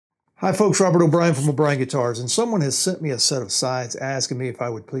Hi folks, Robert O'Brien from O'Brien Guitars, and someone has sent me a set of sides asking me if I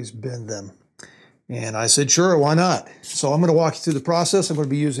would please bend them. And I said, sure, why not? So I'm going to walk you through the process. I'm going to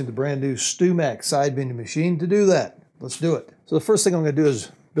be using the brand new StewMac side bending machine to do that. Let's do it. So the first thing I'm going to do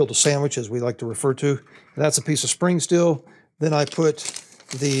is build a sandwich, as we like to refer to. That's a piece of spring steel. Then I put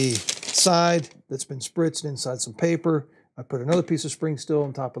the side that's been spritzed inside some paper. I put another piece of spring steel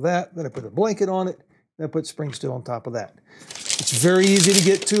on top of that. Then I put a blanket on it. Then I put spring steel on top of that. It's very easy to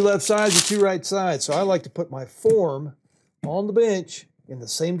get two left sides or two right sides. So I like to put my form on the bench in the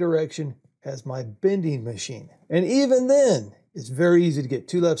same direction as my bending machine. And even then, it's very easy to get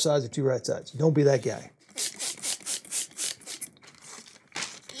two left sides or two right sides. Don't be that guy.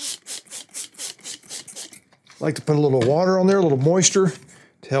 I like to put a little water on there, a little moisture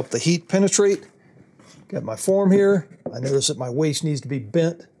to help the heat penetrate. Got my form here. I notice that my waist needs to be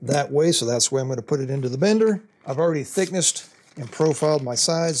bent that way, so that's where I'm going to put it into the bender. I've already thicknessed and profiled my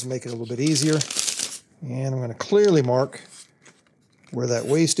sides to make it a little bit easier. And I'm going to clearly mark where that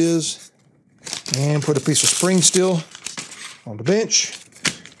waist is and put a piece of spring steel on the bench.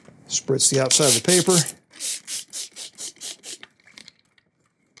 Spritz the outside of the paper.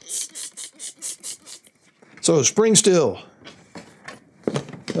 So spring steel.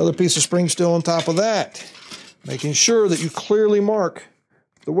 Another piece of spring steel on top of that. Making sure that you clearly mark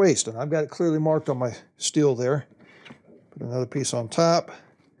the waist. And I've got it clearly marked on my steel there. Put another piece on top.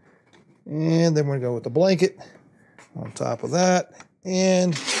 And then we're going to go with the blanket on top of that.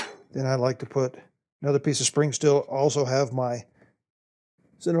 And then I like to put another piece of spring steel. Also have my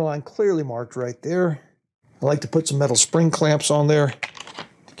center line clearly marked right there. I like to put some metal spring clamps on there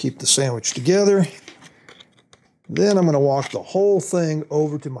to keep the sandwich together. Then I'm going to walk the whole thing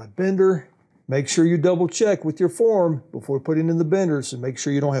over to my bender. Make sure you double check with your form before putting in the bender, so make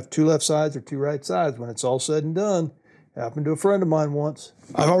sure you don't have two left sides or two right sides when it's all said and done. Happened to a friend of mine once.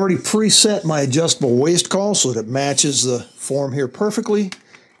 I've already preset my adjustable waist call so that it matches the form here perfectly.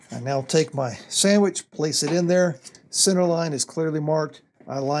 I now take my sandwich, place it in there. Center line is clearly marked.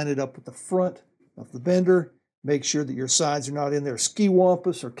 I line it up with the front of the bender. Make sure that your sides are not in there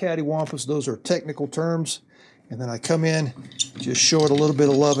ski-wampus or catty-wampus. Those are technical terms. And then I come in, just show it a little bit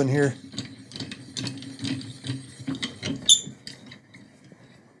of love in here.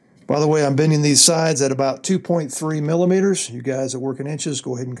 By the way, I'm bending these sides at about 2.3 millimeters. You guys that work in inches,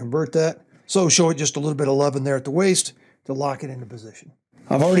 go ahead and convert that. So show it just a little bit of love in there at the waist to lock it into position.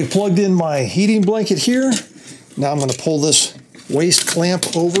 I've already plugged in my heating blanket here. Now I'm going to pull this waist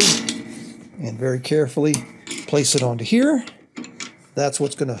clamp over and very carefully place it onto here. That's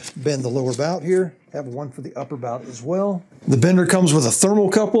what's going to bend the lower bout here. Have one for the upper bout as well. The bender comes with a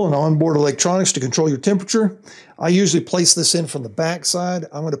thermocouple and onboard electronics to control your temperature. I usually place this in from the back side.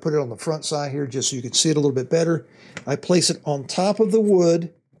 I'm going to put it on the front side here just so you can see it a little bit better. I place it on top of the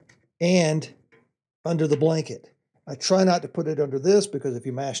wood and under the blanket. I try not to put it under this because if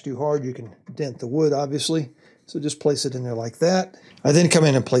you mash too hard, you can dent the wood, obviously. So just place it in there like that. I then come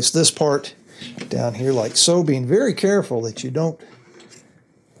in and place this part down here like so, being very careful that you don't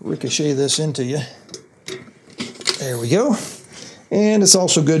ricochet this into you. There we go. And it's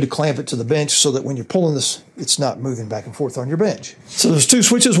also good to clamp it to the bench so that when you're pulling this, it's not moving back and forth on your bench. So there's two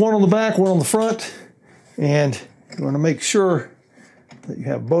switches, one on the back, one on the front. And you want to make sure that you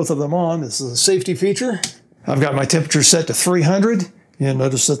have both of them on. This is a safety feature. I've got my temperature set to 300. You'll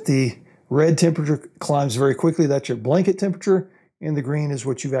notice that the red temperature climbs very quickly. That's your blanket temperature. And the green is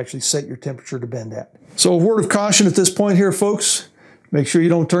what you've actually set your temperature to bend at. So a word of caution at this point here, folks. Make sure you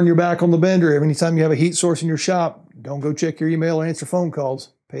don't turn your back on the bender. Anytime you have a heat source in your shop, don't go check your email or answer phone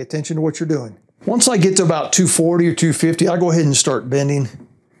calls. Pay attention to what you're doing. Once I get to about 240 or 250, I go ahead and start bending.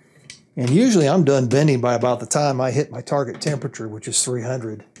 And usually I'm done bending by about the time I hit my target temperature, which is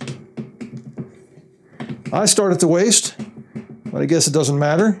 300. I start at the waist, but I guess it doesn't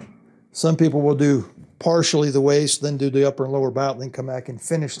matter. Some people will do partially the waist, then do the upper and lower bout, then come back and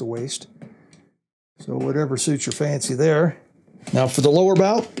finish the waist. So whatever suits your fancy there. Now for the lower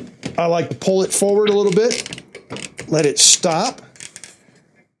bout, I like to pull it forward a little bit, let it stop,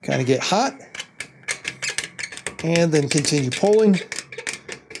 kind of get hot, and then continue pulling.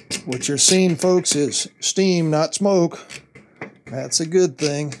 What you're seeing, folks, is steam, not smoke. That's a good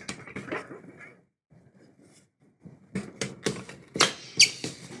thing.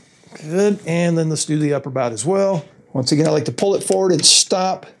 Good, and then let's do the upper bout as well. Once again, I like to pull it forward and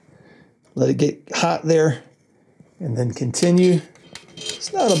stop, let it get hot there. And then continue.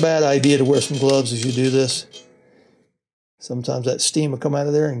 It's not a bad idea to wear some gloves as you do this. Sometimes that steam will come out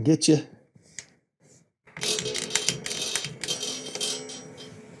of there and get you.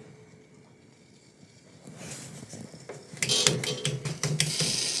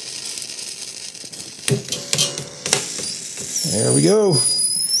 There we go.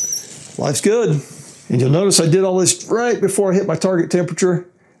 Life's good. And you'll notice I did all this right before I hit my target temperature.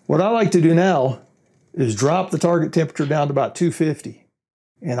 What I like to do now is drop the target temperature down to about 250.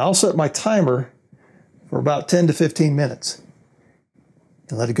 And I'll set my timer for about 10 to 15 minutes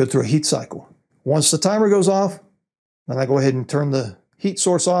and let it go through a heat cycle. Once the timer goes off, then I go ahead and turn the heat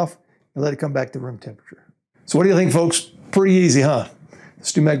source off and let it come back to room temperature. So what do you think, folks? Pretty easy, huh? The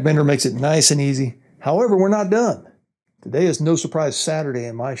StewMac Bender makes it nice and easy. However, we're not done. Today is No Surprise Saturday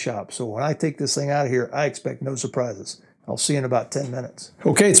in my shop, so when I take this thing out of here, I expect no surprises. I'll see you in about 10 minutes.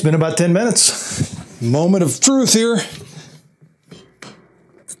 Okay, it's been about 10 minutes. Moment of truth here.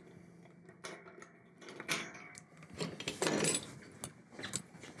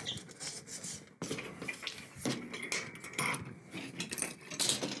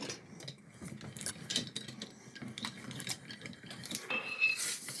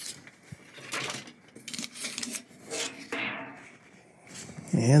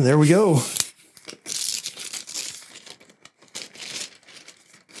 And there we go.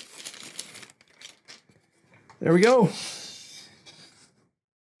 There we go.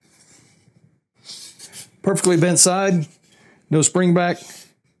 Perfectly bent side, no spring back.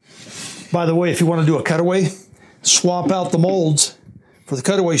 By the way, if you want to do a cutaway, swap out the molds for the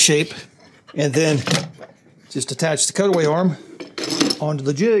cutaway shape and then just attach the cutaway arm onto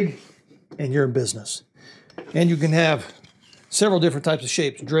the jig and you're in business. And you can have several different types of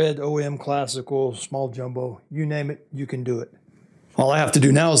shapes: dread, OM, classical, small jumbo, you name it, you can do it. All I have to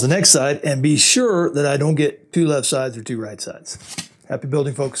do now is the next side and be sure that I don't get two left sides or two right sides. Happy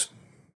building, folks.